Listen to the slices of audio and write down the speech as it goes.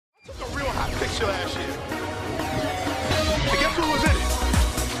hot picture last year. And guess who was in it?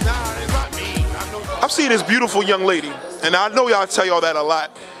 Nah, it's not me. I've seen this beautiful young lady, and I know y'all tell y'all that a lot.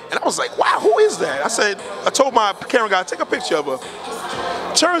 And I was like, wow, who is that? I told my camera guy, take a picture of her.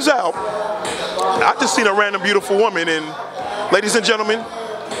 Turns out, I just seen a random beautiful woman, and ladies and gentlemen,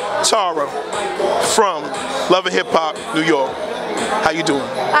 Tara from Love and Hip Hop, New York. How you doing?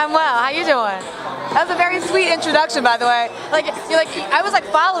 I'm well. How you doing? That was a very sweet introduction, by the way. I was like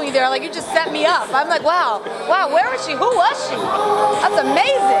following you there. Like you just set me up. I'm like, wow, where was she? Who was she? That's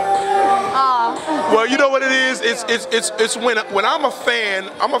amazing. Well, you know what it is? It's when I'm a fan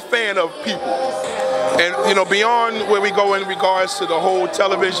of people. And you know, beyond where we go in regards to the whole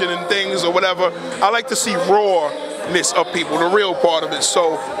television and things or whatever, I like to see rawness of people, the real part of it.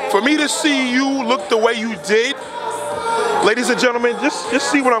 So for me to see you look the way you did, ladies and gentlemen, just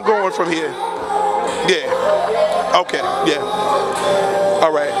see where I'm going from here. Yeah. Okay. Yeah.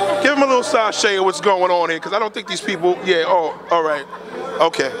 All right. Give him a little sachet of what's going on here, because I don't think these people. Yeah. Oh. All right.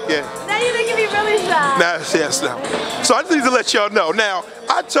 Okay. Yeah. Now you're making me really shy. Yes. No. So I just need to let y'all know. Now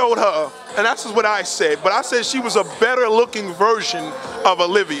I told her, and that's what I said, but I said she was a better looking version of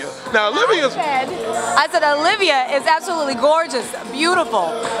Olivia. Now Olivia's. I said Olivia is absolutely gorgeous,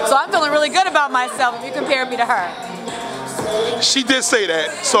 beautiful. So I'm feeling really good about myself if you compare me to her. She did say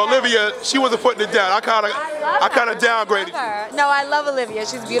that. So Olivia, she wasn't putting it down. I kind of downgraded her. No, I love Olivia.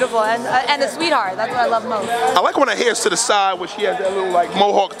 She's beautiful and a sweetheart. That's what I love most. I like when her hair's to the side, where she has that little like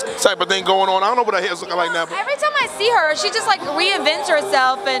mohawk type of thing going on. I don't know what her hair's looking like now. But every time I see her, she just like reinvents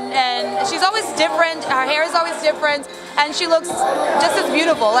herself, and she's always different. Her hair is always different, and she looks just as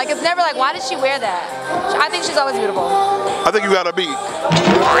beautiful. Like it's never like, why did she wear that? I think she's always beautiful. I think you got a beat.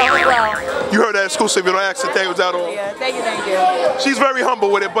 Well, you heard that exclusive. You don't ask the was out on. Thank you. She's very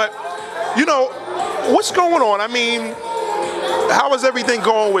humble with it, but you know, what's going on? I mean, how is everything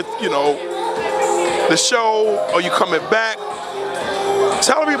going with, you know, the show? Are you coming back?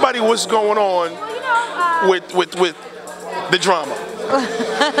 Tell everybody what's going on with the drama.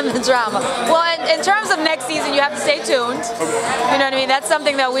 The drama. Well, in terms of next season, you have to stay tuned. You know what I mean? That's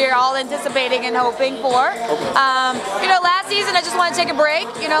something that we're all anticipating and hoping for. You know, last season I just want to take a break,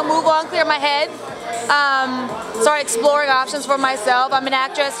 you know, move on, clear my head. Start exploring options for myself. I'm an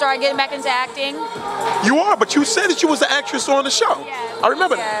actress, started getting back into acting. You are, but you said that you was an actress on the show. Yes, I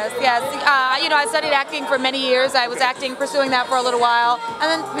remember that. Yes. You know, I studied acting for many years. I was pursuing that for a little while. And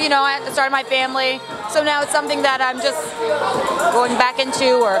then, you know, I started my family. So now it's something that I'm just going back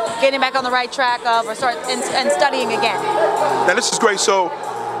into or getting back on the right track of or and studying again. Now, this is great. So,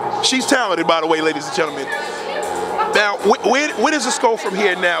 she's talented, by the way, ladies and gentlemen. Now, where does this go from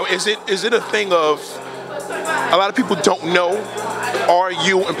here now? Is it a thing of a lot of people don't know? Are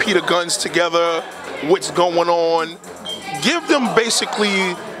you and Peter Guns together? What's going on? Give them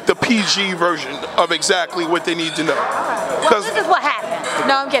basically the PG version of exactly what they need to know. Well, this is what happened.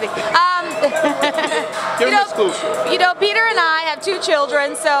 No, I'm kidding. You know, Peter and I have 2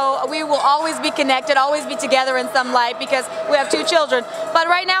 children, so we will always be connected, always be together in some light because we have 2 children. But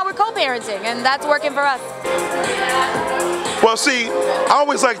right now we're co-parenting, and that's working for us. Well, see, I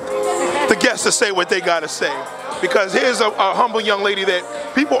always like the guests to say what they got to say, because here's a humble young lady that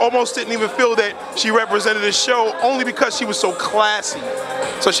people almost didn't even feel that she represented the show only because she was so classy.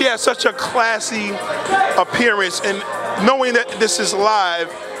 So she had such a classy appearance, and knowing that this is live,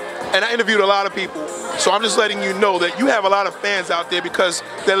 and I interviewed a lot of people, so I'm just letting you know that you have a lot of fans out there, because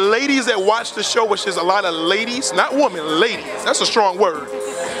the ladies that watch the show, which is a lot of ladies, not women, ladies, that's a strong word.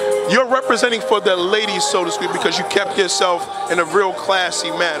 You're representing for the ladies, so to speak, because you kept yourself in a real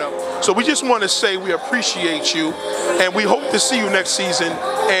classy manner. So we just want to say we appreciate you, and we hope to see you next season.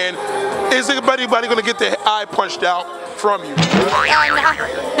 And is anybody going to get their eye punched out from you?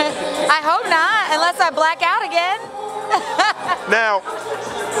 I hope not, unless I black out again. Now.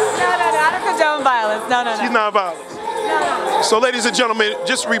 No, I don't condone violence. No. She's not violent. No. So ladies and gentlemen,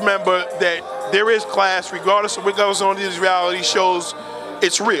 just remember that there is class, regardless of what goes on in these reality shows.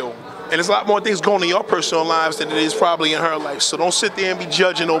 It's real. And there's a lot more things going on in your personal lives than it is probably in her life. So don't sit there and be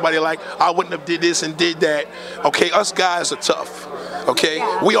judging nobody like, I wouldn't have did this and did that. Okay, us guys are tough. Okay,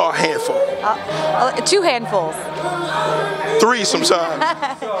 yeah. We are a handful. 2 handfuls. 3 sometimes.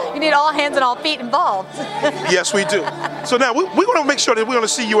 You need all hands and all feet involved. Yes, we do. So now we're going to make sure that we're going to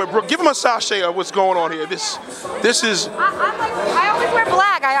see you at Brook. Give them a sachet of what's going on here. This is. I always wear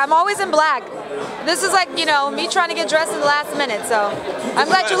black. I'm always in black. This is like, you know, me trying to get dressed in the last minute. So I'm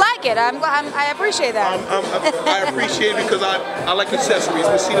glad you like it. I appreciate that. I appreciate it because I like accessories.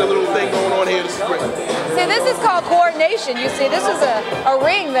 We see the little thing going on here. This is great. See, this is called coordination. You see, this was a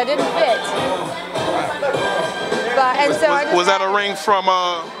ring that didn't fit. But, and so was that a ring from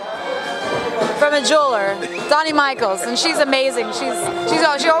from a jeweler, Donnie Michaels, and she's amazing. She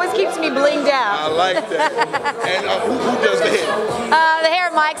always keeps me blinged out. I like that. And who does the hair? The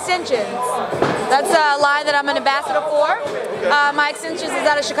hair, my extensions. That's a line that I'm an ambassador for. My Extensions is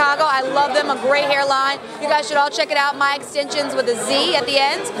out of Chicago. I love them, a great hairline. You guys should all check it out, My Extensions with a Z at the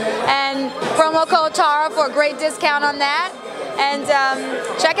end. And promo code TARA for a great discount on that. And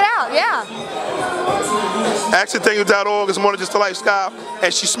check it out, yeah. AccentThank.org is more than just a lifestyle,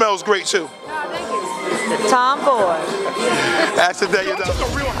 and she smells great too. Oh, thank you. Tom Ford. AccentThank.org. I took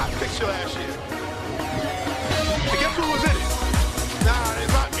a real hot picture last year.